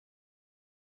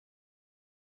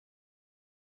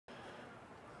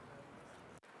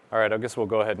All right, I guess we'll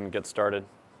go ahead and get started.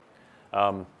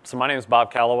 So my name is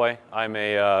Bob Callaway. I'm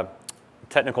a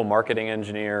technical marketing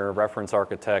engineer, reference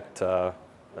architect. I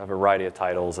have a variety of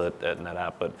titles at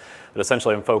NetApp, but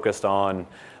essentially I'm focused on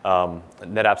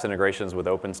NetApp's integrations with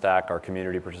OpenStack, our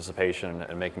community participation,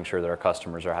 and making sure that our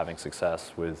customers are having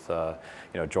success with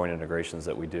joint integrations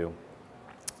that we do.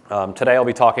 Today I'll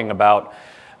be talking about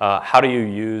how do you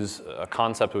use a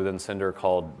concept within Cinder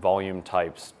called volume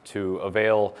types to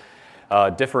avail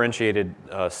differentiated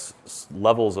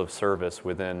levels of service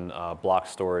within block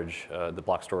storage, the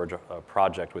block storage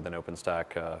project within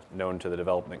OpenStack, known to the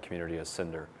development community as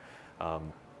Cinder.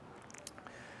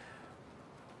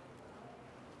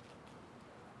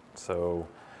 So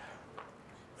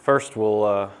first,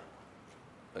 we'll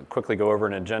quickly go over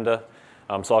an agenda.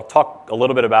 So I'll talk a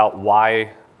little bit about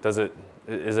why is it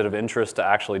of interest to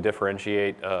actually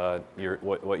differentiate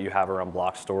what you have around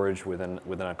block storage within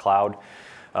a cloud.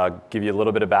 Give you a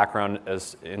little bit of background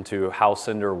into how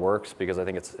Cinder works, because I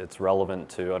think it's relevant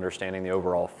to understanding the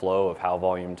overall flow of how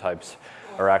volume types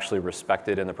are actually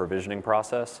respected in the provisioning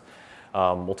process.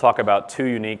 We'll talk about two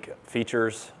unique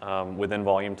features within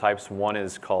volume types. One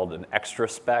is called an extra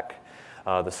spec.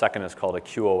 The second is called a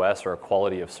QoS, or a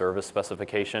quality of service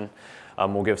specification.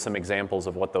 We'll give some examples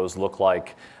of what those look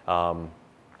like.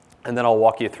 And then I'll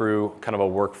walk you through kind of a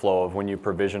workflow of when you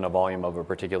provision a volume of a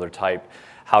particular type,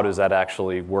 how does that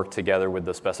actually work together with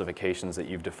the specifications that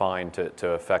you've defined to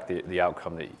affect the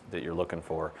outcome that you're looking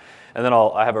for. And then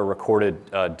I have a recorded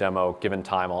demo. Given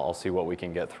time, I'll see what we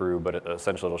can get through, but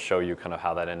essentially it'll show you kind of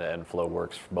how that end-to-end flow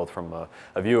works, both from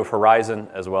a view of Horizon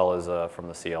as well as from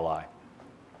the CLI.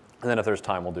 And then if there's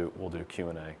time, we'll do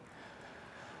Q&A.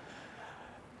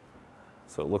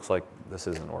 So it looks like this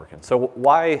isn't working. So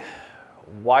why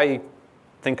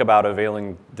think about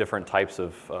availing different types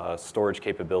of storage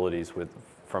capabilities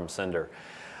from Cinder?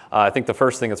 I think the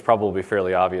first thing that's probably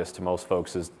fairly obvious to most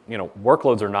folks is,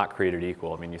 workloads are not created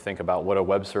equal. I mean, you think about what a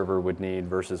web server would need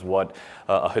versus what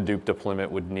a Hadoop deployment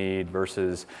would need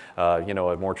versus, a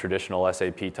more traditional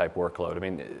SAP type workload. I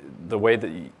mean, the way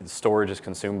that storage is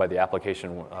consumed by the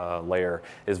application layer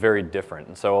is very different.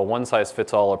 And so a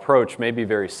one-size-fits-all approach may be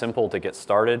very simple to get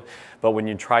started, but when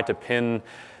you try to pin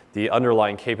the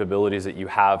underlying capabilities that you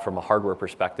have from a hardware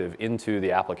perspective into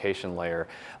the application layer,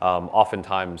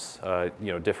 oftentimes,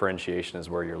 differentiation is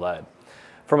where you're led.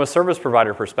 From a service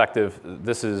provider perspective,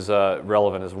 this is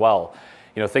relevant as well.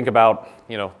 Think about,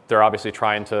 they're obviously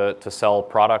trying to sell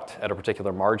product at a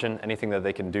particular margin. Anything that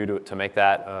they can do to make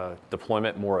that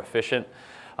deployment more efficient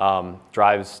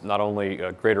drives not only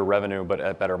greater revenue, but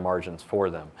at better margins for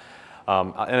them.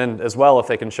 And as well, if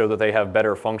they can show that they have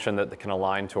better function that can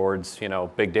align towards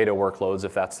big data workloads,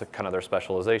 if that's kind of their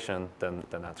specialization, then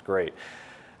that's great.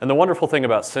 And the wonderful thing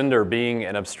about Cinder being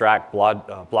an abstract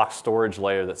block storage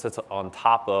layer that sits on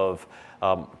top of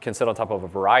can sit on top of a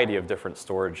variety of different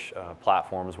storage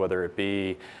platforms, whether it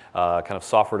be kind of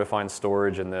software-defined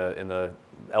storage in the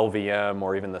LVM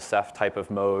or even the Ceph type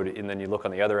of mode, and then you look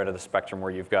on the other end of the spectrum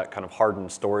where you've got kind of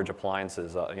hardened storage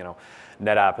appliances.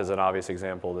 NetApp is an obvious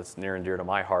example that's near and dear to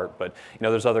my heart, but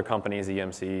there's other companies,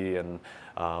 EMC and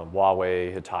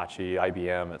Huawei, Hitachi,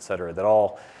 IBM, et cetera, that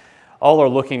all are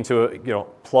looking to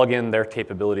plug in their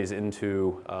capabilities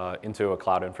into a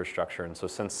cloud infrastructure. And so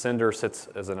since Cinder sits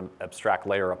as an abstract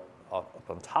layer up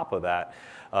on top of that,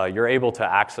 you're able to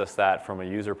access that from a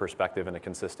user perspective in a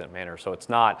consistent manner. So it's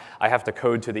not, I have to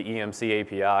code to the EMC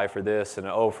API for this, and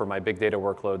for my big data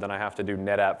workload, then I have to do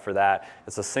NetApp for that.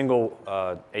 It's a single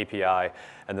API,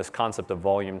 and this concept of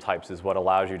volume types is what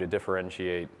allows you to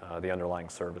differentiate the underlying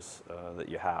service that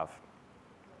you have.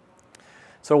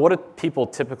 So what do people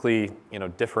typically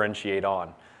differentiate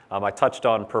on? I touched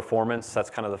on performance. That's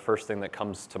kind of the first thing that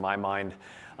comes to my mind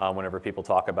whenever people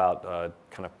talk about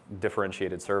kind of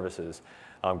differentiated services.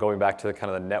 Going back to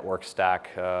kind of the network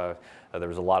stack, there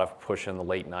was a lot of push in the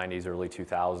late 90s, early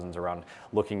 2000s around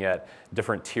looking at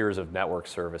different tiers of network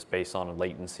service based on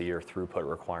latency or throughput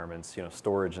requirements.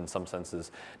 Storage in some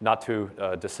senses not too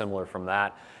dissimilar from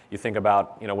that. You think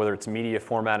about whether it's media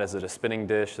format, is it a spinning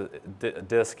disk,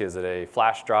 is it a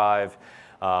flash drive?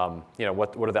 What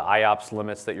are the IOPS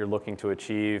limits that you're looking to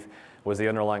achieve? Was the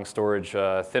underlying storage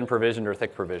thin provisioned or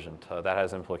thick provisioned? That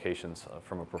has implications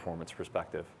from a performance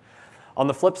perspective. On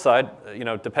the flip side,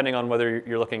 depending on whether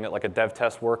you're looking at like a dev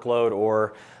test workload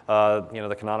or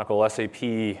the canonical SAP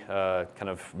kind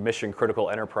of mission critical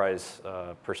enterprise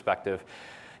perspective,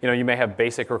 You may have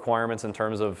basic requirements in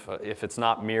terms of if it's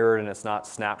not mirrored and it's not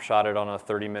snapshotted on a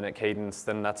 30-minute cadence,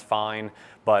 then that's fine.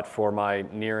 But for my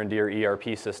near and dear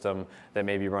ERP system that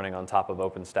may be running on top of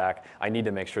OpenStack, I need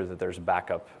to make sure that there's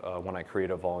backup when I create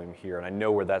a volume here, and I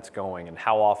know where that's going and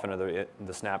how often are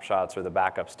the snapshots or the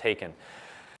backups taken.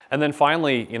 And then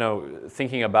finally,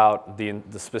 thinking about the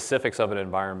specifics of an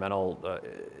environmental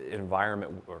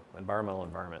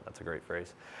environment, that's a great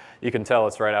phrase. You can tell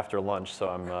it's right after lunch, so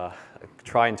I'm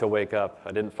trying to wake up.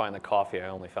 I didn't find the coffee, I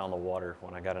only found the water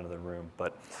when I got into the room.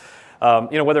 But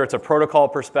whether it's a protocol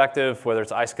perspective, whether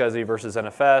it's iSCSI versus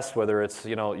NFS, whether it's,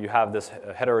 you have this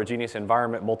heterogeneous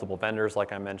environment, multiple vendors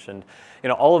like I mentioned,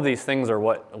 all of these things are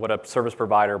what a service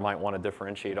provider might want to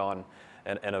differentiate on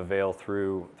and avail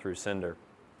through Cinder.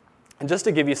 And just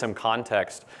to give you some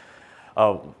context,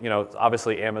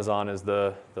 obviously Amazon is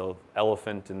the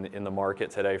elephant in the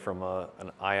market today from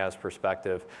an IaaS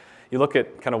perspective. You look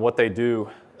at kind of what they do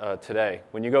today.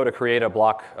 When you go to create a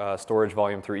block storage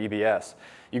volume through EBS,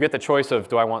 you get the choice of,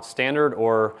 do I want standard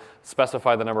or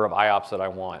specify the number of IOPS that I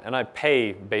want? And I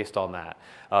pay based on that.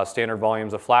 Standard volume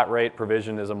is a flat rate,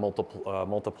 provision is a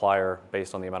multiplier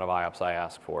based on the amount of IOPS I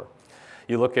ask for.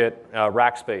 You look at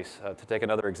rack space, to take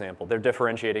another example. They're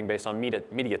differentiating based on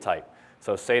media type.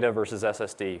 So SATA versus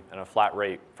SSD, and a flat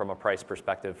rate from a price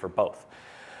perspective for both.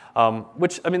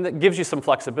 That gives you some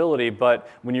flexibility, but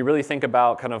when you really think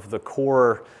about kind of the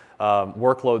core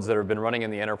workloads that have been running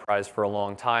in the enterprise for a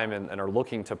long time and are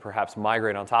looking to perhaps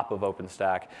migrate on top of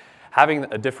OpenStack, having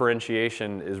a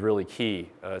differentiation is really key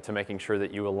to making sure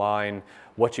that you align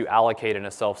what you allocate in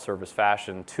a self-service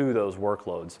fashion to those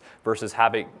workloads versus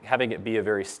having it be a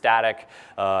very static,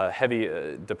 heavy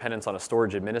dependence on a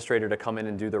storage administrator to come in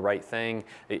and do the right thing.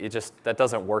 That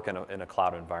doesn't work in a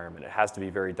cloud environment. It has to be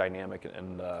very dynamic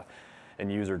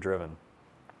and user-driven.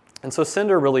 And so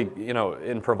Cinder really,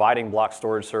 in providing block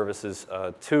storage services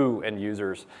to end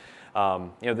users,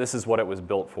 this is what it was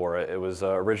built for. It was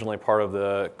originally part of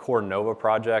the core Nova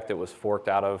project. It was forked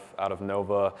out of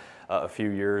Nova a few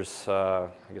years, I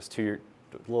guess a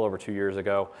little over 2 years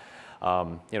ago.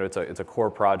 It's a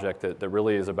core project that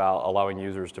really is about allowing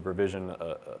users to provision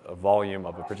a volume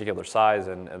of a particular size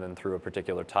and then through a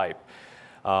particular type.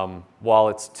 While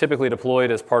it's typically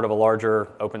deployed as part of a larger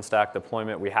OpenStack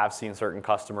deployment, we have seen certain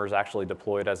customers actually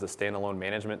deploy it as a standalone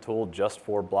management tool just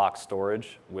for block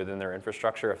storage within their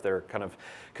infrastructure. If they're kind of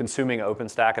consuming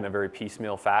OpenStack in a very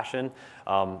piecemeal fashion,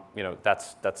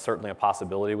 that's certainly a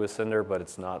possibility with Cinder, but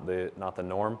it's not the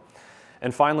norm.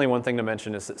 And finally, one thing to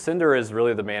mention is that Cinder is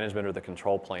really the management or the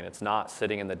control plane. It's not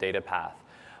sitting in the data path.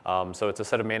 So it's a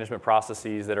set of management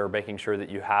processes that are making sure that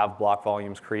you have block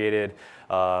volumes created,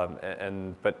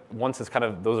 but once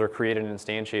those are created and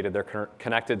instantiated, they're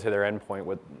connected to their endpoint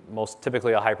with most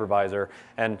typically a hypervisor,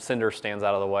 and Cinder stands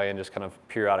out of the way and just kind of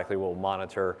periodically will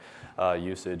monitor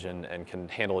usage and can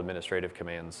handle administrative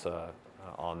commands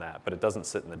on that. But it doesn't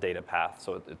sit in the data path,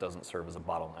 so it doesn't serve as a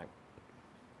bottleneck.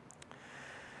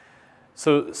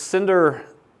 So Cinder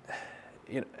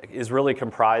is really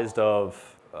comprised of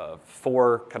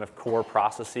 4 kind of core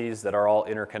processes that are all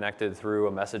interconnected through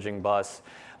a messaging bus.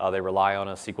 They rely on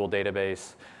a SQL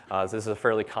database. This is a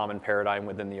fairly common paradigm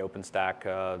within the OpenStack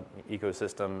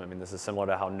ecosystem. This is similar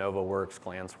to how Nova works,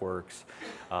 Glance works,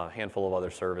 a handful of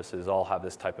other services all have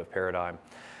this type of paradigm.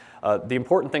 The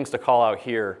important things to call out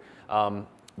here,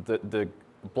 the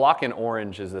block in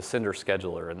orange is the Cinder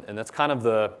scheduler, and that's kind of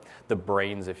the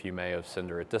brains, if you may, of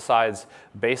Cinder. It decides,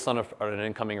 based on an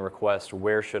incoming request,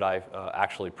 where should I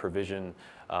actually provision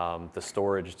the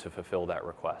storage to fulfill that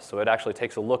request. So it actually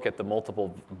takes a look at the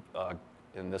multiple,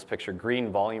 in this picture,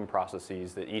 green volume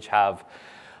processes that each have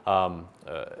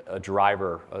a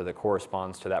driver that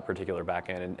corresponds to that particular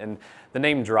backend. And the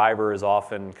name driver is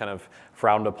often kind of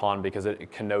frowned upon because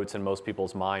it connotes in most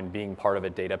people's mind being part of a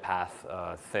data path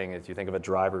thing. As you think of a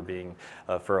driver being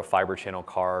for a fiber channel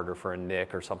card or for a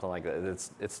NIC or something like that,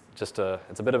 it's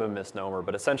a bit of a misnomer,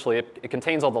 but essentially it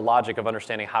contains all the logic of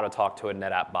understanding how to talk to a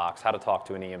NetApp box, how to talk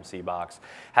to an EMC box,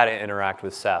 how to interact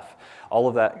with Ceph. All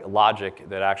of that logic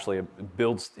that actually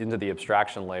builds into the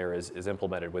abstraction layer is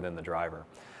implemented within the driver.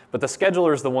 But the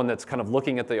scheduler is the one that's kind of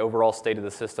looking at the overall state of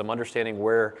the system, understanding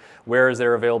where is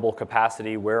there available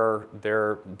capacity, where are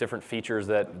there different features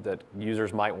that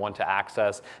users might want to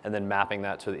access, and then mapping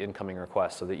that to the incoming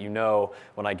request so that you know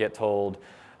when I get told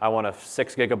I want a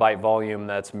 6 gigabyte volume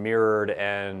that's mirrored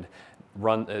and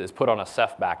is put on a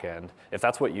Ceph backend. If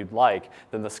that's what you'd like,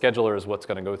 then the scheduler is what's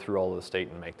going to go through all of the state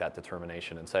and make that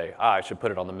determination and say, I should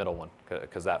put it on the middle one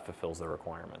because that fulfills the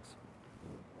requirements.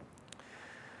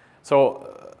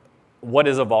 So what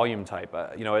is a volume type?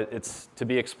 You know, it's to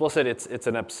be explicit, it's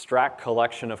an abstract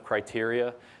collection of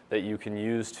criteria that you can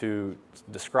use to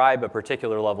describe a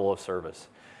particular level of service.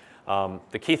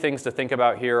 The key things to think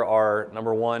about here are,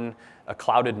 number one, a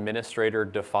cloud administrator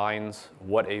defines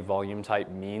what a volume type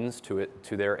means to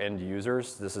their end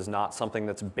users. This is not something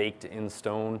that's baked in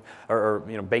stone or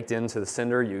you know, baked into the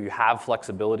Cinder. You have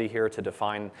flexibility here to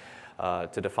define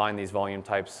these volume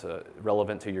types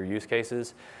relevant to your use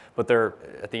cases, but they're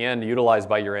at the end utilized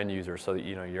by your end users. So that,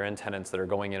 you know, your end tenants that are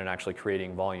going in and actually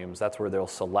creating volumes, that's where they'll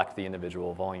select the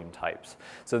individual volume types.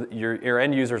 So your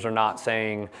end users are not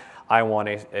saying, I want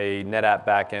a NetApp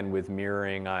backend with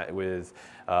mirroring, with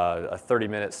a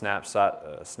 30-minute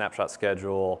snapshot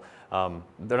schedule.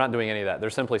 They're not doing any of that. They're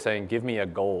simply saying, give me a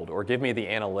gold, or give me the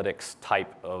analytics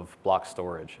type of block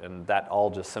storage. And that all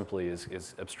just simply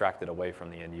is abstracted away from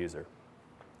the end user.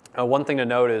 One thing to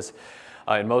note is,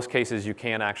 in most cases, you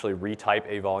can actually retype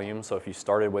a volume. So if you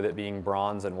started with it being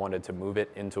bronze and wanted to move it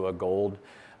into a gold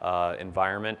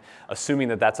environment, assuming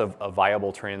that that's a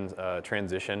viable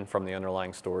transition from the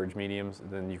underlying storage mediums,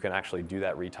 then you can actually do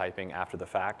that retyping after the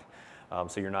fact.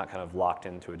 So you're not kind of locked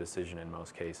into a decision in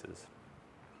most cases.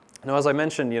 Now, as I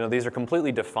mentioned, you know, these are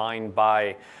completely defined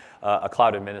by a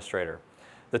cloud administrator.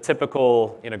 The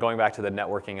typical, you know, going back to the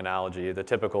networking analogy, the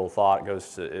typical thought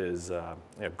is you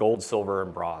know, gold, silver,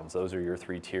 and bronze. Those are your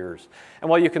three tiers. And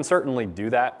while you can certainly do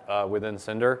that within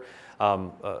Cinder,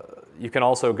 you can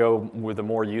also go with a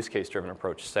more use case driven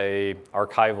approach, say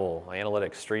archival,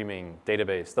 analytics, streaming,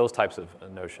 database, those types of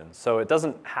notions. So it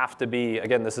doesn't have to be,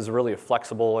 again, this is really a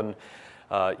flexible and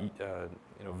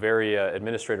you know, very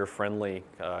administrator-friendly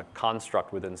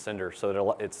construct within Cinder, so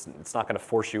that it's not going to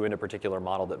force you into a particular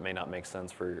model that may not make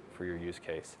sense for your use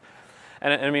case.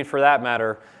 And I mean, for that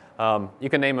matter, you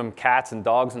can name them cats and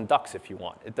dogs and ducks if you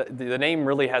want. The name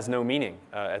really has no meaning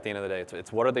at the end of the day.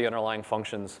 It's what are the underlying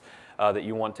functions that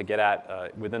you want to get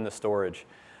at within the storage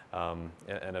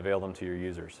and avail them to your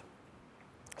users.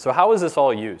 So how is this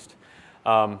all used?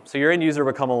 So your end user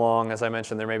would come along, as I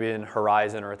mentioned, they're maybe in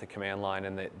Horizon or at the command line,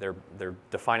 and they're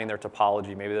defining their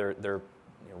topology. Maybe they're you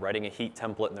know, writing a heat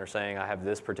template, and they're saying, I have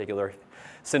this particular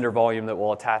Cinder volume that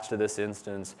will attach to this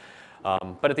instance.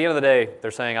 But at the end of the day, they're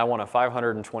saying, I want a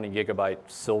 520 gigabyte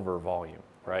silver volume,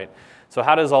 right? So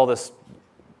how does all this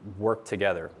work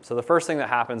together? So the first thing that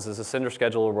happens is the Cinder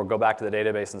scheduler will go back to the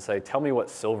database and say, tell me what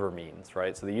silver means,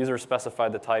 right? So the user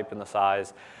specified the type and the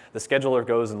size. The scheduler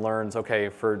goes and learns, okay,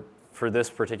 for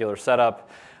this particular setup,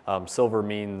 silver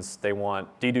means they want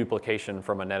deduplication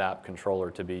from a NetApp controller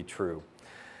to be true.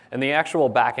 And the actual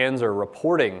backends are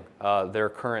reporting their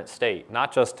current state,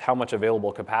 not just how much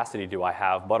available capacity do I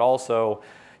have, but also,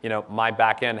 you know, my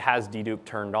backend has dedupe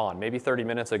turned on. Maybe 30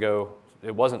 minutes ago,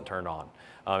 it wasn't turned on,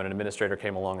 and an administrator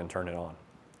came along and turned it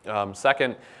on.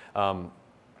 Second,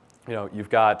 you know, you've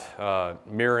got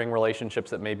mirroring relationships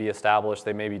that may be established.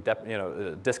 They may be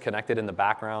disconnected in the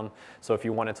background. So if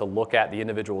you wanted to look at the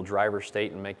individual driver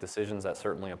state and make decisions, that's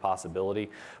certainly a possibility.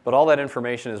 But all that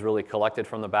information is really collected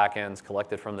from the backends,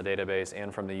 collected from the database,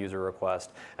 and from the user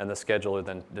request. And the scheduler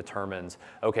then determines,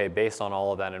 okay, based on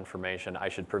all of that information, I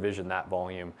should provision that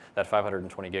volume, that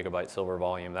 520 gigabyte silver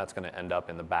volume. That's going to end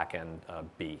up in the backend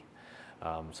B.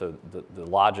 So the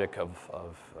logic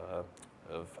of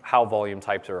how volume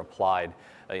types are applied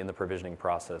in the provisioning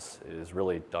process is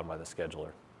really done by the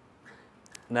scheduler.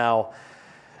 Now,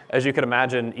 as you can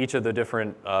imagine, each of the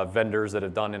different vendors that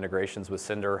have done integrations with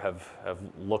Cinder have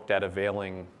looked at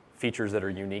availing features that are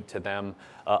unique to them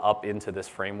up into this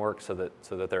framework so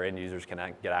that their end users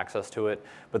can get access to it.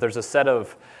 But there's a set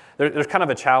of, there's kind of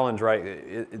a challenge,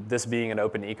 right? This being an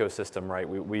open ecosystem, right?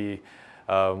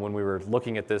 When we were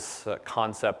looking at this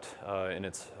concept in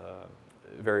its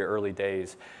very early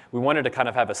days, we wanted to kind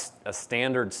of have a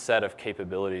standard set of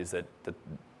capabilities that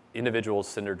individual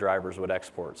Cinder drivers would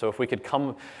export. So if we could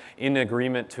come in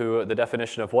agreement to the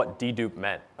definition of what dedupe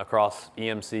meant across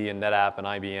EMC and NetApp and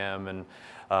IBM,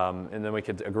 and then we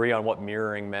could agree on what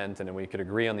mirroring meant, and then we could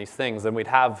agree on these things, then we'd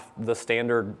have the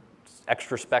standard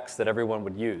extra specs that everyone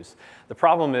would use. The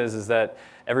problem is that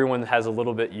everyone has a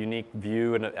little bit unique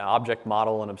view and an object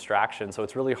model and abstraction, so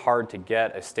it's really hard to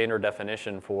get a standard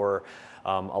definition for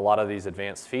a lot of these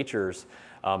advanced features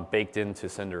baked into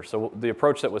Cinder. So the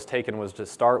approach that was taken was to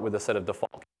start with a set of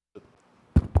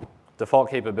default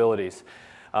capabilities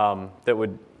that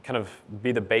would kind of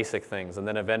be the basic things, and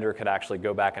then a vendor could actually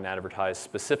go back and advertise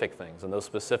specific things, and those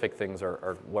specific things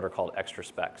are what are called extra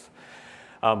specs.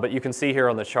 But you can see here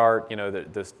on the chart,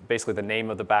 basically the name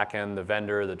of the backend, the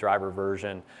vendor, the driver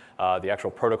version, the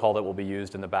actual protocol that will be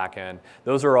used in the backend.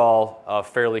 Those are all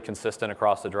fairly consistent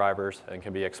across the drivers and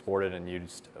can be exported and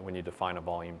used when you define a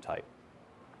volume type.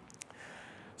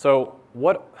 So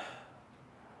what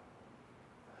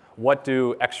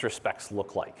do extra specs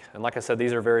look like? And like I said,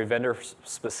 these are very vendor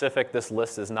specific. This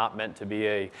list is not meant to be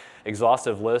an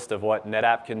exhaustive list of what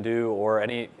NetApp can do or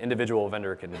any individual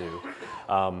vendor can do.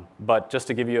 But just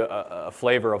to give you a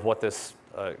flavor of what this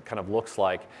kind of looks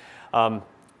like, I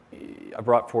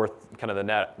brought forth kind of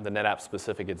the NetApp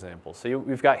specific examples. So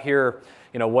we've got here,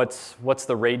 what's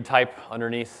the RAID type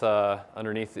underneath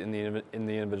in the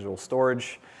individual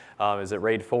storage? Is it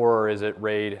RAID 4 or is it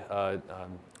RAID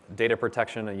data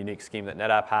protection, a unique scheme that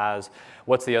NetApp has?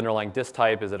 What's the underlying disk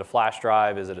type? Is it a flash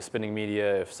drive? Is it a spinning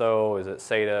media? If so, is it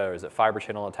SATA or is it fiber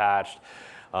channel attached?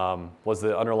 Was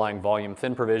the underlying volume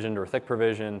thin provisioned or thick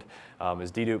provisioned?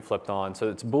 Is dedupe flipped on? So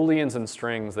it's Booleans and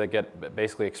strings that get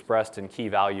basically expressed in key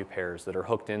value pairs that are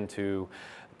hooked into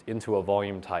a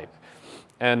volume type.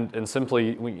 And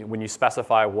simply, when you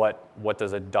specify what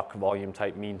does a duck volume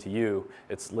type mean to you,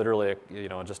 it's literally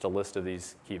just a list of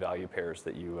these key value pairs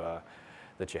that you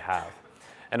have.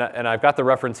 And I've got the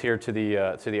reference here to the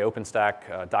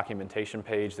OpenStack documentation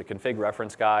page. The config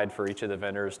reference guide for each of the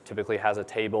vendors typically has a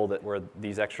table where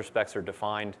these extra specs are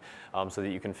defined, so that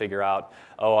you can figure out,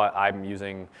 I'm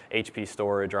using HP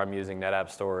storage or I'm using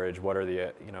NetApp storage. What are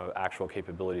the actual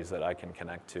capabilities that I can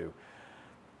connect to?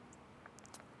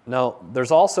 Now,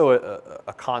 there's also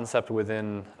a concept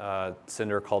within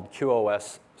Cinder called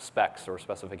QoS specs or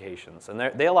specifications, and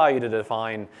they allow you to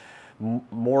define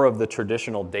more of the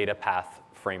traditional data path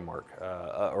framework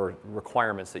or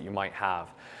requirements that you might have.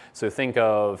 So think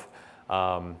of,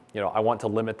 I want to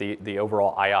limit the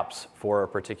overall IOPS for a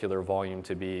particular volume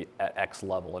to be at X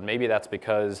level. And maybe that's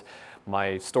because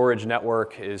my storage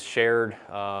network is shared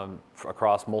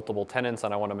across multiple tenants,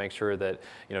 and I want to make sure that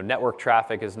network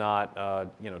traffic is not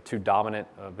too dominant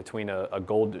between a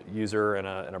gold user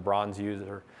and a bronze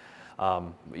user.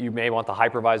 You may want the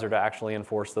hypervisor to actually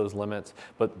enforce those limits,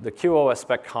 but the QoS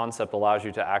spec concept allows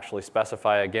you to actually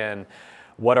specify, again,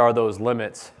 what are those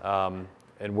limits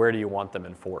and where do you want them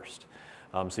enforced.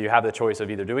 So you have the choice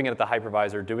of either doing it at the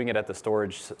hypervisor, doing it at the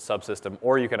storage subsystem,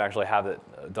 or you can actually have it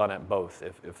done at both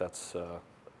if that's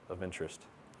of interest.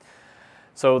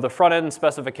 So the front-end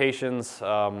specifications,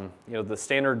 the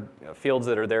standard fields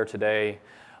that are there today,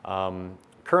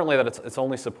 currently it's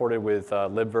only supported with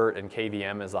libvirt and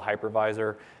KVM as the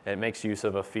hypervisor, and it makes use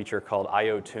of a feature called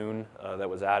IO-tune that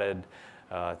was added,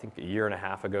 I think a year and a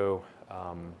half ago.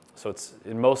 So it's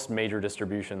in most major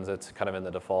distributions, it's kind of in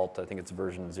the default. I think it's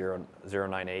version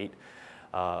 0.98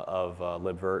 of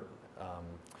libvirt.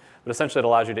 But essentially it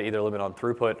allows you to either limit on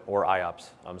throughput or IOPS.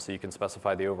 So you can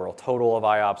specify the overall total of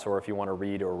IOPS, or if you want to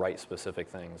read or write specific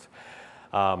things.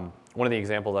 One of the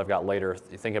examples I've got later,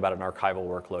 you think about an archival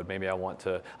workload. Maybe I want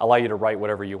to allow you to write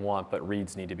whatever you want, but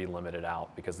reads need to be limited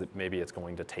out because maybe it's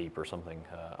going to tape or something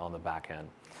on the back end.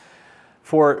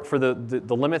 For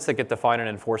the limits that get defined and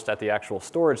enforced at the actual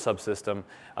storage subsystem,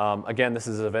 again, this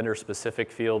is a vendor-specific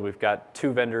field. We've got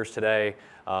two vendors today,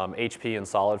 HP and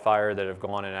SolidFire, that have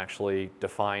gone and actually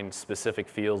defined specific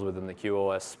fields within the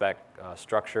QoS spec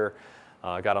structure.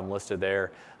 Got them listed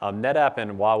there. NetApp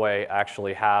and Huawei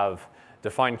actually have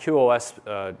defined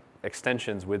QoS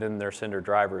extensions within their Cinder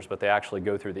drivers, but they actually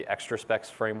go through the extra specs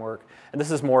framework. And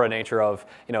this is more a nature of,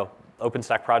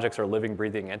 OpenStack projects are living,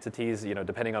 breathing entities.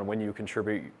 Depending on when you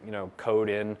contribute, code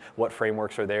in, what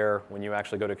frameworks are there when you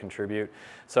actually go to contribute.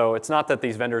 So it's not that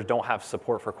these vendors don't have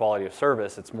support for quality of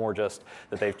service. It's more just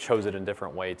that they've chosen a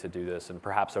different way to do this, and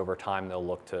perhaps over time they'll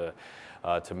look to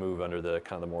move under the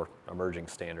kind of the more emerging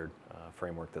standard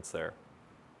framework that's there.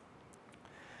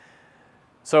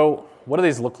 So what do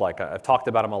these look like? I've talked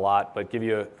about them a lot, but give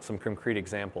you some concrete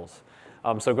examples.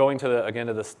 So going to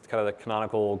this kind of the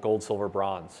canonical gold, silver,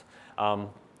 bronze.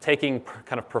 Taking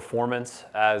kind of performance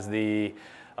as the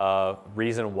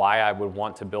reason why I would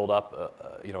want to build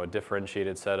up a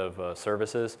differentiated set of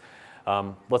services.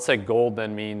 Let's say gold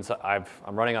then means I'm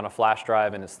running on a flash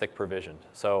drive and it's thick provisioned.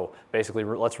 So basically,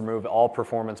 let's remove all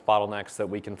performance bottlenecks that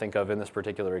we can think of in this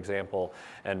particular example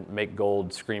and make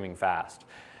gold screaming fast.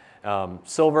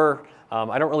 Silver,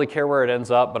 I don't really care where it ends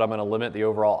up, but I'm going to limit the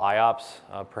overall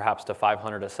IOPS perhaps to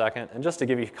 500 a second. And just to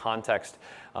give you context,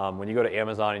 when you go to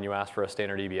Amazon and you ask for a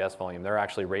standard EBS volume, they're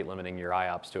actually rate limiting your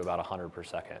IOPS to about 100 per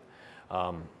second.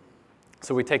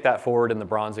 So we take that forward in the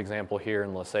bronze example here,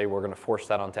 and let's say we're going to force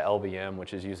that onto LVM,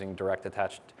 which is using direct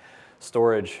attached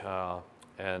storage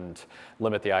and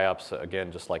limit the IOPS,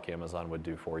 again, just like Amazon would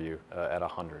do for you at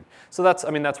 100. So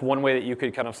that's one way that you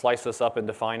could kind of slice this up and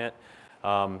define it.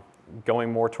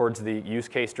 Going more towards the use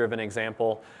case driven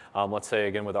example, let's say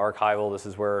again with archival, this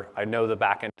is where I know the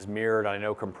backend is mirrored, I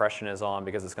know compression is on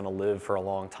because it's going to live for a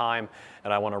long time,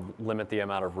 and I want to limit the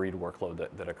amount of read workload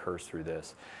that occurs through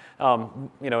this. And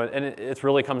it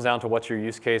really comes down to what's your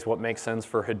use case, what makes sense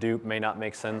for Hadoop may not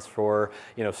make sense for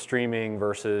streaming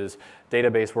versus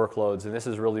database workloads, and this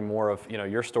is really more of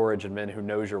your storage admin who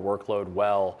knows your workload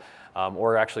well.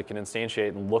 Or actually can instantiate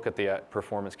and look at the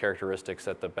performance characteristics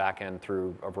at the back end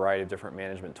through a variety of different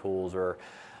management tools, or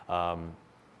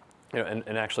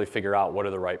and actually figure out what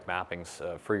are the right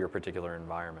mappings for your particular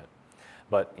environment.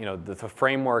 But the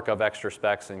framework of extra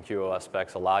specs and QoS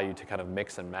specs allow you to kind of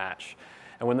mix and match.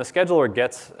 And when the scheduler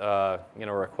gets a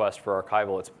request for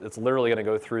archival, it's literally going to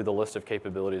go through the list of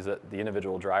capabilities that the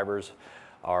individual drivers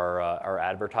are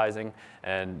advertising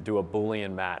and do a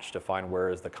Boolean match to find where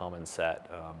is the common set.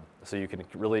 So you can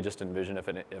really just envision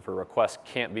if a request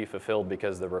can't be fulfilled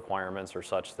because the requirements are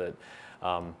such that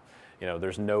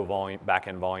there's no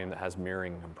backend volume that has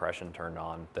mirroring compression turned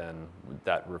on, then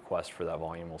that request for that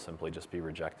volume will simply just be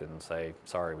rejected and say,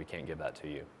 sorry, we can't give that to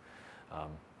you.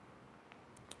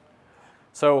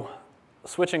 So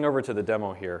switching over to the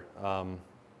demo here,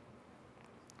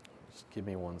 just give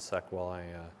me one sec while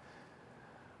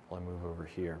I move over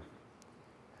here.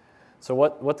 So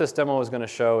what this demo is going to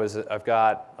show is that I've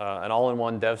got an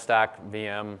all-in-one DevStack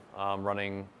VM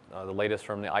running the latest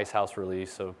from the Icehouse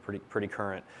release, so pretty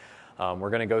current. We're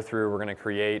going to go through, we're going to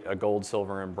create a gold,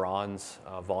 silver, and bronze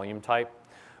volume type.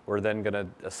 We're then going to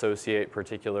associate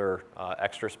particular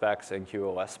extra specs and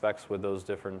QoS specs with those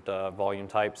different volume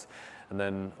types, and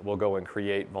then we'll go and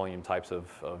create volume types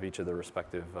of each of the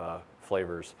respective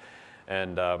flavors.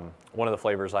 And one of the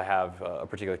flavors I have a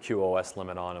particular QoS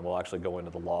limit on, and we'll actually go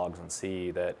into the logs and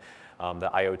see that the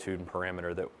IOTune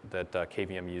parameter that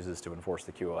KVM uses to enforce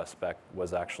the QoS spec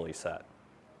was actually set.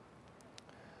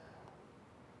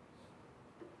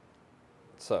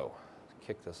 So, let's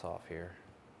kick this off here.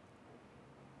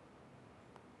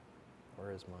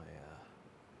 Where is my,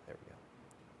 there we go.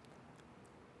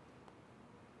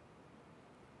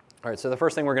 All right, so the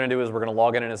first thing we're going to do is we're going to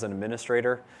log in as an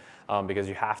administrator. Because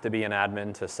you have to be an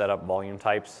admin to set up volume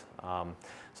types.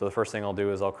 So the first thing I'll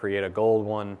do is I'll create a gold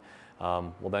one,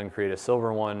 we'll then create a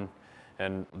silver one,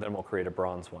 and then we'll create a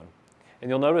bronze one. And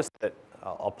you'll notice that,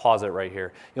 I'll pause it right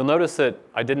here. You'll notice that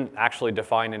I didn't actually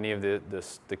define any of the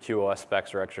QoS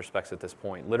specs or extra specs at this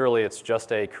point. Literally, it's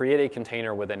just a create a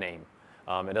container with a name.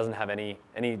 It doesn't have any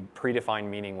predefined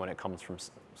meaning when it comes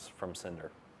from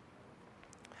Cinder.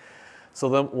 So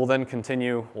then we'll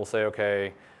continue, we'll say,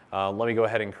 okay, let me go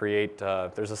ahead and create,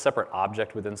 there's a separate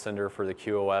object within Cinder for the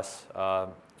QoS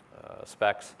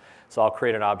specs. So I'll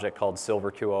create an object called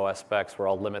silver QoS specs where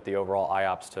I'll limit the overall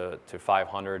IOPS to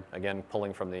 500, again,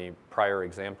 pulling from the prior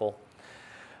example.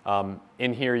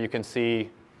 In here you can see,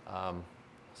 let's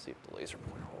see if the laser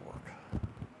pointer will work.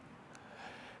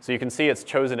 So you can see it's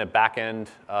chosen a backend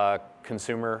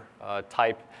consumer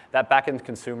type. That backend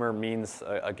consumer means,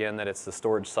 again, that it's the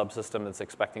storage subsystem that's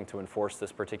expecting to enforce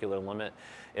this particular limit.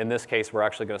 In this case, we're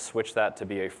actually going to switch that to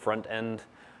be a front-end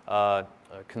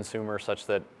consumer such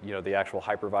that the actual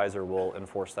hypervisor will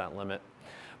enforce that limit.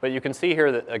 But you can see here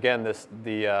that, again,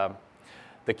 the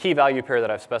key value pair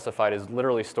that I've specified is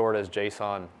literally stored as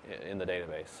JSON in the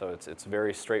database. So it's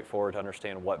very straightforward to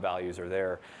understand what values are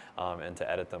there and to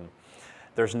edit them.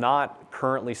 There's not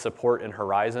currently support in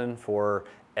Horizon for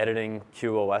editing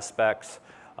QoS specs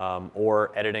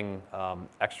or editing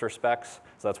extra specs.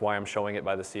 So that's why I'm showing it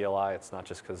by the CLI. It's not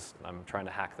just because I'm trying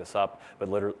to hack this up, but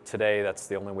literally today that's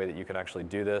the only way that you can actually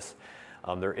do this.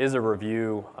 There is a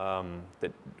review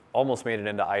that almost made it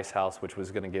into Icehouse, which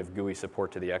was going to give GUI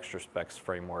support to the extra specs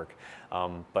framework.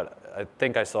 But I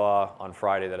think I saw on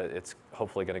Friday that it's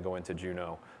hopefully going to go into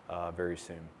Juno very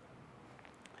soon.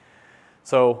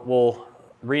 So we'll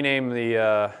rename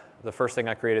the first thing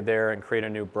I created there and create a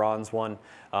new bronze one.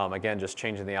 Again, just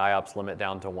changing the IOPS limit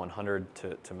down to 100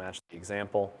 to match the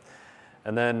example.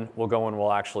 And then we'll go and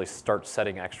we'll actually start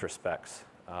setting extra specs.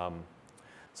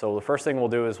 So the first thing we'll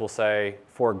do is we'll say,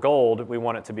 for gold, we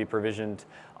want it to be provisioned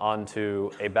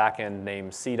onto a backend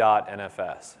named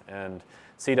c.nfs. And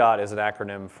c. is an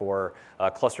acronym for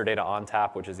Cluster Data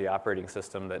ONTAP, which is the operating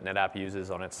system that NetApp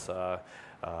uses on its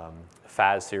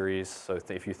FAS series. So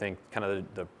if you think kind of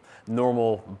the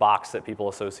normal box that people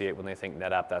associate when they think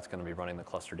NetApp, that's going to be running the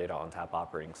Cluster Data ONTAP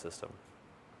operating system.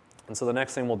 And so the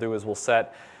next thing we'll do is we'll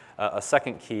set a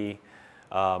second key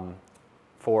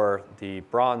for the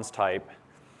bronze type,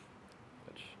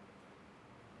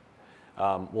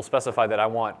 we'll specify that I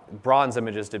want bronze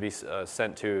images to be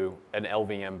sent to an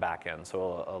LVM backend,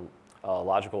 so a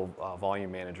logical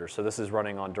volume manager. So this is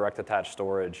running on direct attached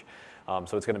storage,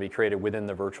 so it's going to be created within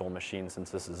the virtual machine since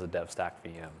this is a DevStack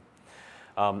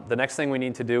VM. The next thing we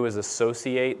need to do is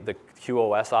associate the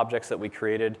QoS objects that we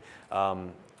created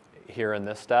here in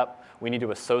this step. We need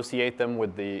to associate them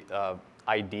with the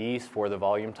IDs for the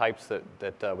volume types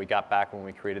that we got back when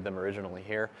we created them originally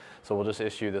here. So we'll just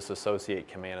issue this associate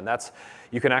command. And that's,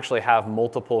 you can actually have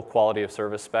multiple quality of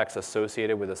service specs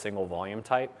associated with a single volume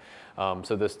type.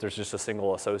 So there's just a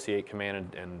single associate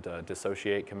command and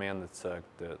dissociate command that's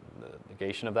the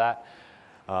negation of that.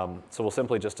 So we'll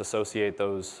simply just associate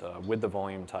those with the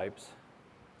volume types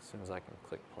as soon as I can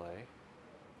click play.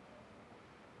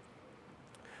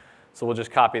 So we'll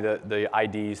just copy the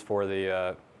IDs for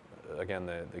the again,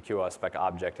 the QoS spec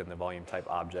object and the volume type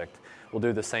object. We'll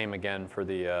do the same again for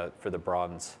the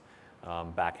bronze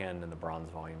backend and the bronze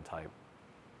volume type.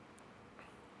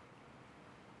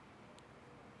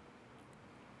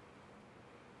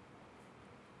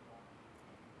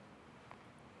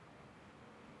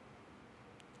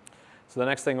 So the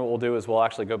next thing that we'll do is we'll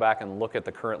actually go back and look at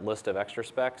the current list of extra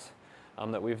specs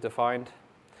that we've defined,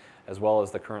 as well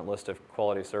as the current list of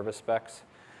quality service specs.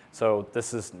 So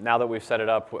this is, now that we've set it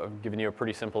up, I've given you a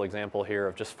pretty simple example here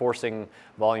of just forcing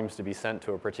volumes to be sent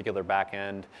to a particular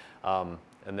backend.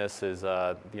 And this is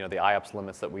the IOPS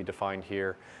limits that we defined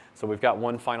here. So we've got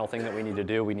one final thing that we need to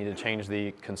do. We need to change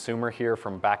the consumer here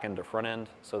from backend to front end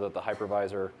so that the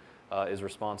hypervisor is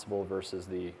responsible versus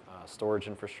the storage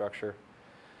infrastructure.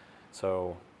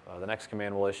 So the next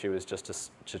command we'll issue is just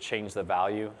to change the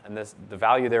value. And the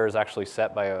value there is actually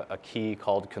set by a key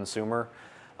called consumer.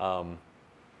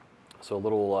 So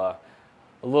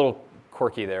a little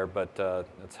quirky there, but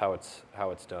that's how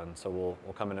it's done. So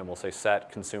we'll come in and we'll say set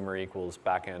consumer equals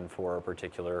backend for a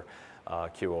particular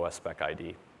QoS spec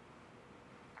ID.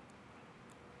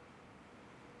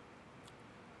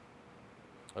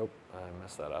 Oh, I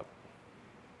messed that up.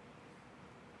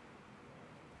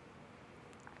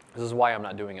 This is why I'm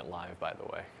not doing it live, by the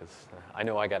way, because I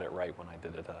know I got it right when I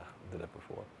did it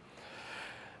before.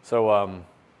 So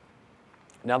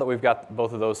now that we've got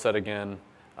both of those set again,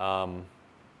 or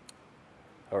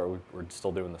we're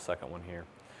still doing the second one here.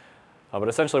 But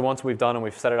essentially, once we've done and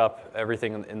we've set it up,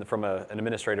 everything from an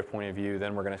administrative point of view,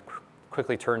 then we're going to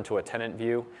quickly turn to a tenant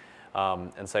view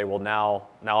and say, well, now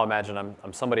imagine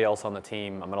I'm somebody else on the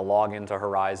team. I'm going to log into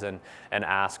Horizon and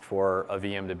ask for a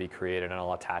VM to be created, and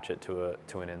I'll attach it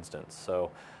to an instance. So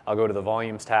I'll go to the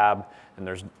volumes tab, and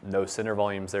there's no Cinder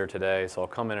volumes there today. So I'll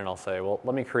come in and I'll say, well,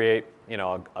 let me create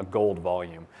a gold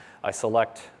volume. I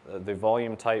select the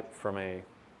volume type from a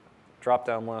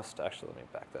drop-down list. Actually, let me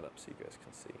back that up so you guys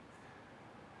can see.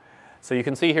 So you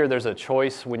can see here there's a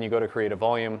choice when you go to create a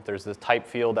volume. There's this type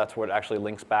field. That's what actually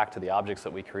links back to the objects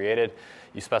that we created.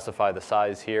 You specify the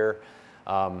size here,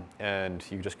 and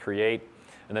you just create.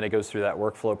 And then it goes through that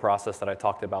workflow process that I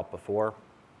talked about before.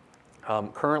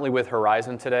 Currently with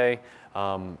Horizon today,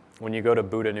 when you go to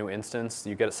boot a new instance,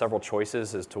 you get several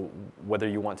choices as to whether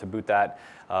you want to boot that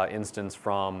instance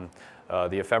from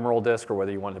the ephemeral disk or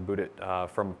whether you want to boot it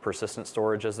from persistent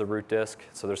storage as the root disk.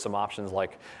 So there's some options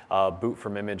like boot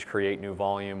from image, create new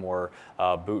volume, or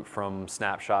boot from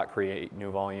snapshot, create new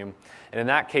volume. And in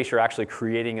that case, you're actually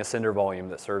creating a Cinder volume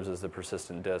that serves as the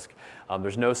persistent disk.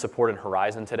 There's no support in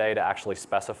Horizon today to actually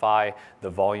specify the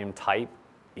volume type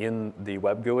in the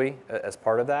web GUI as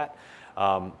part of that.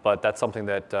 But that's something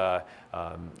that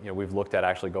we've looked at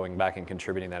actually going back and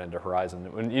contributing that into Horizon.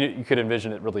 When you could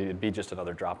envision it really it'd be just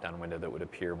another drop-down window that would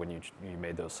appear when you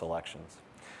made those selections.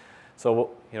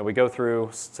 So we go through,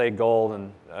 say gold,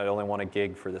 and I only want a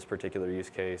gig for this particular use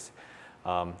case.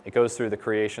 It goes through the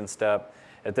creation step.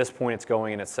 At this point, it's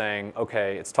going and it's saying,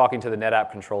 okay, it's talking to the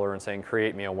NetApp controller and saying,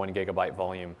 create me a 1 GB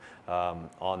volume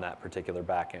on that particular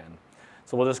backend.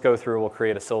 So we'll just go through, we'll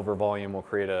create a silver volume, we'll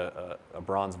create a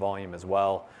bronze volume as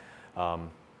well.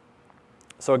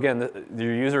 So again,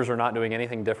 your users are not doing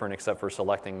anything different except for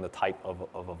selecting the type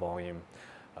of a volume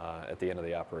at the end of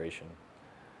the operation.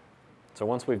 So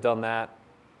once we've done that,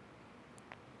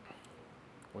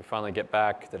 we finally get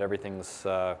back that everything's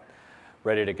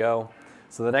ready to go.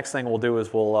 So the next thing we'll do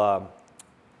is we'll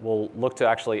look to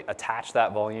actually attach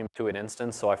that volume to an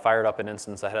instance. So I fired up an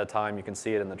instance ahead of time. You can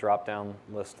see it in the drop-down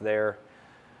list there.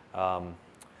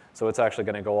 So it's actually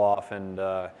going to go off and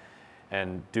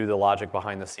do the logic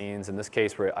behind the scenes. In this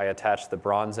case, where I attached the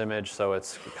bronze image, so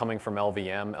it's coming from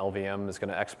LVM. LVM is going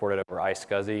to export it over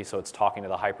iSCSI, so it's talking to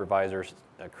the hypervisor,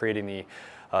 creating the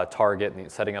target, and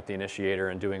setting up the initiator,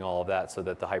 and doing all of that so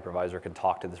that the hypervisor can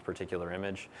talk to this particular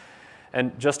image.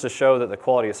 And just to show that the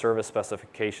quality of service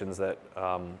specifications that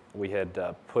we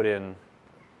had put in,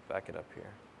 back it up here.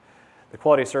 The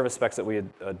quality of service specs that we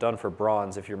had done for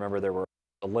bronze, if you remember, there were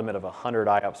a limit of 100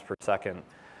 IOPS per second.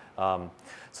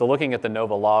 So looking at the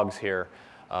Nova logs here,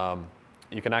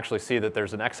 you can actually see that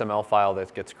there's an XML file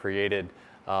that gets created,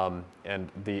 and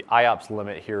the IOPS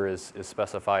limit here is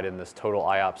specified in this total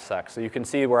IOPS sec. So you can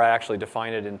see where I actually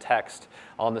define it in text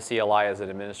on the CLI as an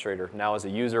administrator. Now as a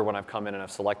user, when I've come in and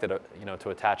I've selected to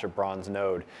attach a bronze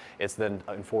node, it's then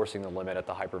enforcing the limit at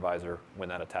the hypervisor when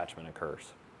that attachment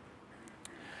occurs.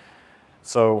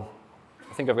 So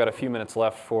I think I've got a few minutes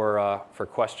left for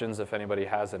questions if anybody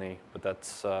has any, but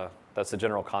that's the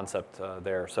general concept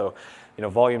there. So,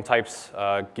 volume types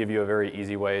give you a very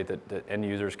easy way that end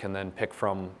users can then pick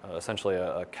from essentially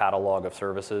a catalog of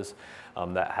services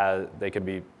they can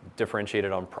be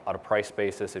differentiated on a price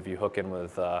basis. If you hook in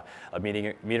with a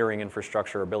metering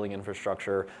infrastructure or billing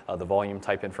infrastructure, the volume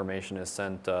type information is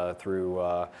sent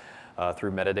through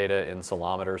metadata in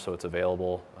Ceilometer, so it's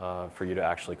available for you to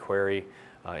actually query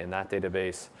in that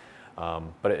database.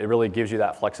 But it really gives you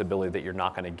that flexibility that you're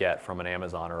not going to get from an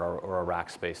Amazon or a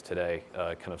Rackspace today.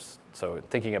 So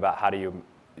thinking about how do you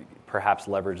perhaps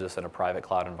leverage this in a private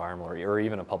cloud environment or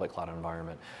even a public cloud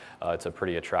environment, it's a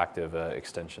pretty attractive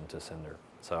extension to Cinder.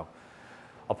 So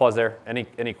I'll pause there.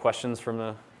 Any questions from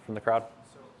the crowd?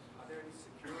 So are there any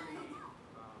security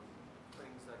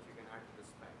things that you can add to the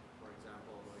spec? For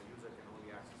example, a user can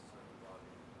only access a certain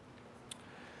volume.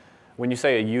 When you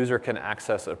say a user can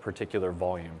access a particular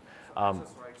volume,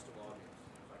 Access rights to volumes.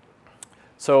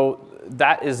 so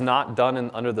that is not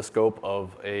done under the scope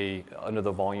of under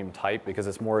the volume type, because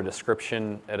it's more a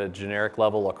description at a generic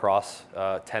level across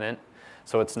tenant.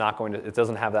 So it's not going to, it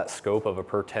doesn't have that scope of a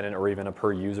per tenant or even a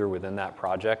per user within that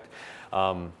project.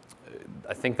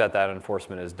 I think that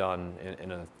enforcement is done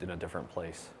in a different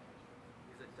place.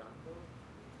 Is it done though?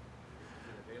 Is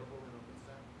it available in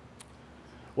OpenStack?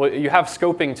 Well, you have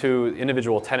scoping to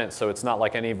individual tenants, so it's not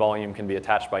like any volume can be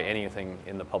attached by anything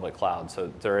in the public cloud.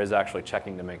 So there is actually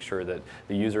checking to make sure that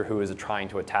the user who is trying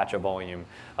to attach a volume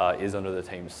is under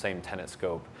the same tenant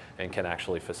scope and can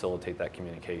actually facilitate that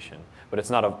communication. But it's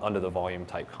not under the volume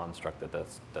type construct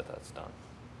that's done.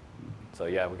 So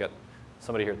yeah, we got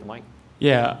somebody here at the mic.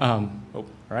 Yeah, all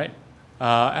right.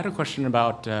 I had a question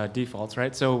about defaults,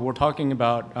 right? So we're talking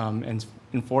about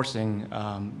enforcing,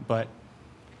 but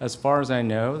as far as I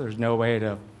know, there's no way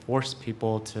to force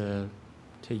people to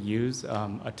use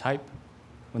a type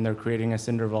when they're creating a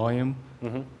Cinder volume.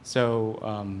 Mm-hmm.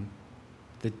 So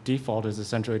the default is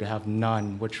essentially to have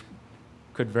none, which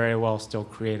could very well still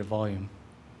create a volume.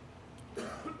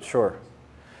 Sure.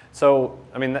 So,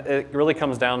 I mean, it really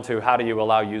comes down to how do you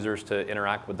allow users to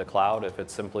interact with the cloud. If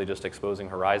it's simply just exposing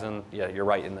Horizon, yeah, you're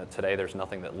right in that today there's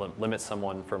nothing that limits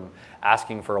someone from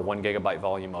asking for a 1 gigabyte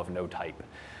volume of no type.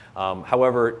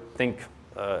 However,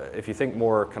 if you think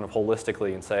more kind of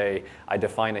holistically and say, I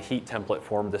define a heat template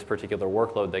for this particular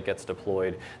workload that gets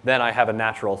deployed, then I have a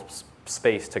natural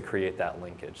space to create that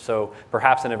linkage. So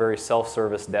perhaps in a very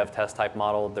self-service dev test type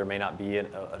model, there may not be an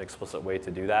explicit way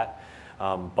to do that.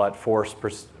 But for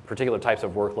particular types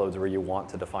of workloads where you want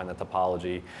to define the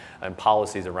topology and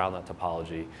policies around that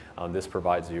topology, this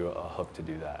provides you a hook to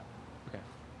do that. Okay,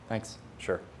 thanks.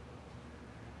 Sure.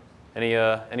 Any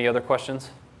other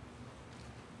questions?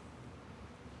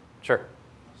 Sure.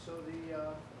 So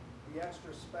the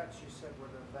extra specs you said were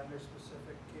the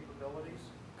vendor-specific capabilities?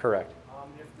 Correct.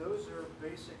 If those are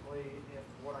basically, if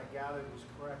what I gathered was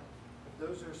correct, if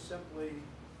those are simply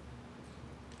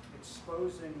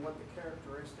exposing what the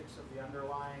characteristics of the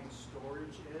underlying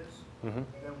storage is, Mm-hmm.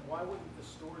 then why wouldn't the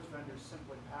storage vendors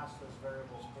simply pass those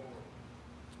variables forward?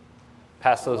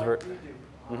 Pass those. Like we do.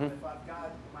 Mm-hmm. If I've got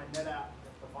my NetApp,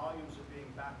 if the volumes are being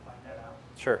backed by NetApp,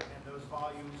 Sure. and those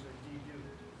volumes are deduped,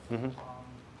 Mm-hmm.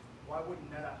 why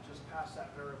wouldn't NetApp just pass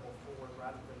that variable forward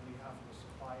rather than we have to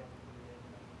supply it and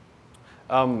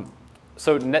create it?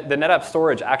 So the NetApp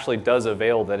storage actually does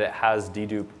avail that it has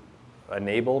dedupe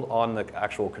enabled on the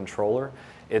actual controller.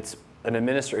 It's an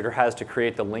administrator has to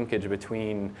create the linkage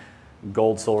between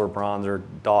gold, silver, bronze, or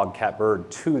dog, cat,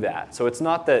 bird to that. So it's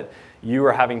not that you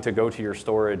are having to go to your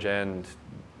storage and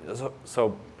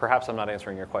so perhaps I'm not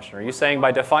answering your question. Are you saying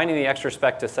by defining the extra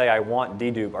spec to say I want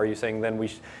dedupe, are you saying then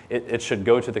it should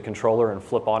go to the controller and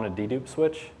flip on a dedupe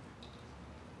switch?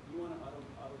 You want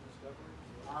auto-discovery?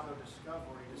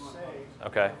 Auto-discovery to say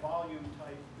Okay. the volume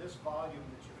type, this volume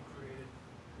that you've created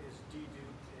is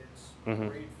deduped, it's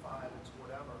Mm-hmm. grade 5, it's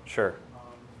whatever. Sure.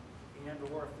 And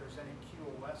or if there's any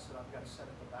QoS that I've got set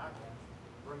at the back end,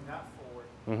 bring that forward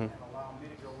Mm-hmm. and allow me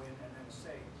to go in and then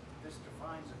say, this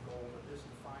defines a gold or this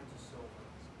defines a silver.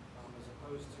 As as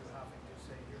opposed to having to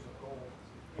say, here's a goal.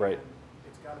 Right. And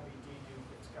it's got to be dedupe,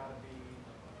 it's got to be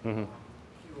QoS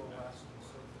and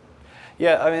so forth.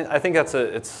 Yeah, I mean, I think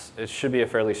it should be a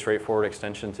fairly straightforward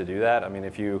extension to do that. I mean,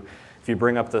 if you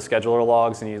bring up the scheduler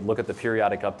logs and you look at the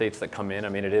periodic updates that come in, I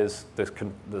mean, it is, the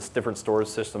different storage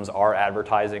systems are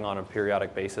advertising on a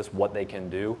periodic basis what they can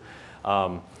do.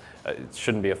 It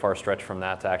shouldn't be a far stretch from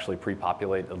that to actually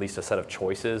pre-populate at least a set of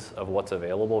choices of what's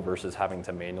available versus having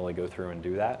to manually go through and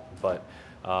do that. But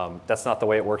that's not the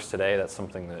way it works today. That's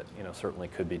something that certainly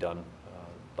could be done.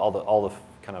 All the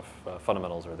kind of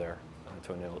fundamentals are there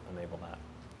to enable that.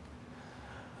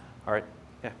 All right,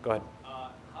 yeah, go ahead.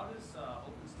 How does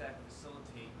OpenStack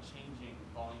facilitate changing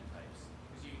volume types?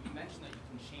 Because you mentioned that you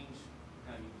can change,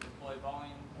 you deploy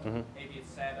volume, maybe it's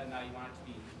SATA, now you want it to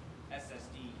be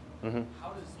SSD. How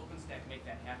does OpenStack make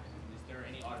that happen? Is there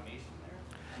any automation there?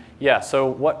 Yeah, so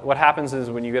what happens is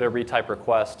when you get a retype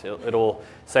request, it'll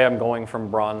say I'm going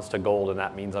from bronze to gold, and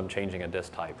that means I'm changing a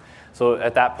disk type. So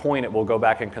at that point, it will go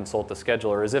back and consult the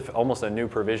scheduler as if almost a new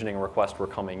provisioning request were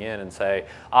coming in and say,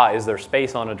 is there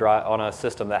space on a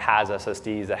system that has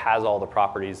SSDs, that has all the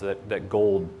properties that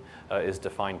gold is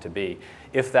defined to be?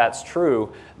 If that's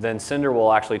true, then Cinder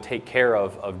will actually take care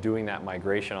of doing that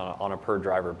migration on a per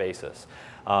driver basis.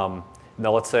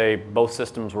 Now let's say both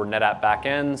systems were NetApp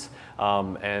backends,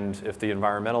 and if the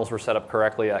environmentals were set up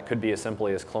correctly, that could be as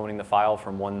simply as cloning the file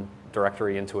from one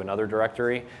directory into another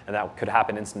directory, and that could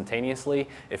happen instantaneously.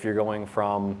 If you're going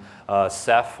from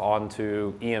Ceph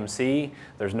onto EMC,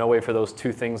 there's no way for those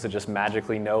two things to just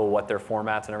magically know what their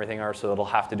formats and everything are, so it'll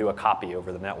have to do a copy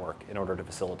over the network in order to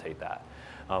facilitate that.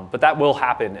 But that will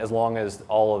happen as long as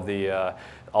all of the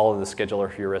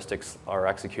scheduler heuristics are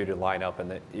executed line up,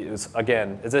 and it's,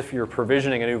 again, as if you're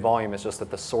provisioning a new volume, it's just that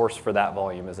the source for that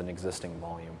volume is an existing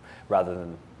volume rather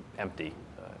than empty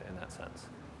in that sense.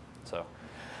 So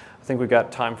I think we've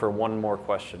got time for one more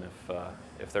question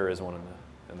if there is one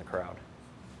in the crowd.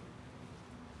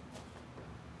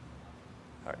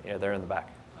 All right, yeah, they're in the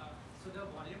back. So the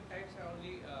volume types are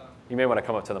only... You may want to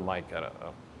come up to the mic. I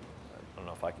don't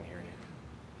know if I can hear you.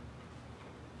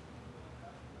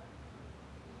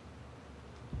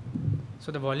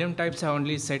 So the volume types are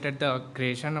only set at the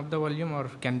creation of the volume, or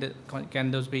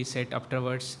can those be set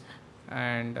afterwards?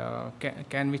 And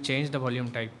can we change the volume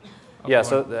type? Yeah,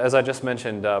 so as I just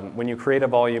mentioned, when you create a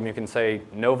volume, you can say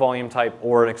no volume type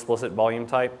or an explicit volume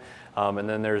type. And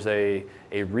then there's a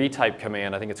retype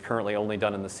command. I think it's currently only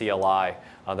done in the CLI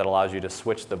that allows you to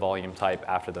switch the volume type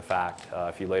after the fact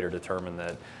if you later determine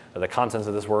that the contents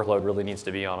of this workload really needs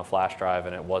to be on a flash drive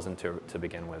and it wasn't to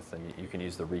begin with. And you can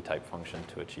use the retype function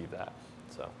to achieve that.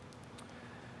 So,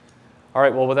 all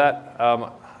right. Well, with that,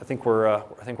 I think we're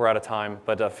out of time.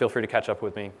 But feel free to catch up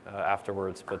with me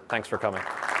afterwards. But thanks for coming.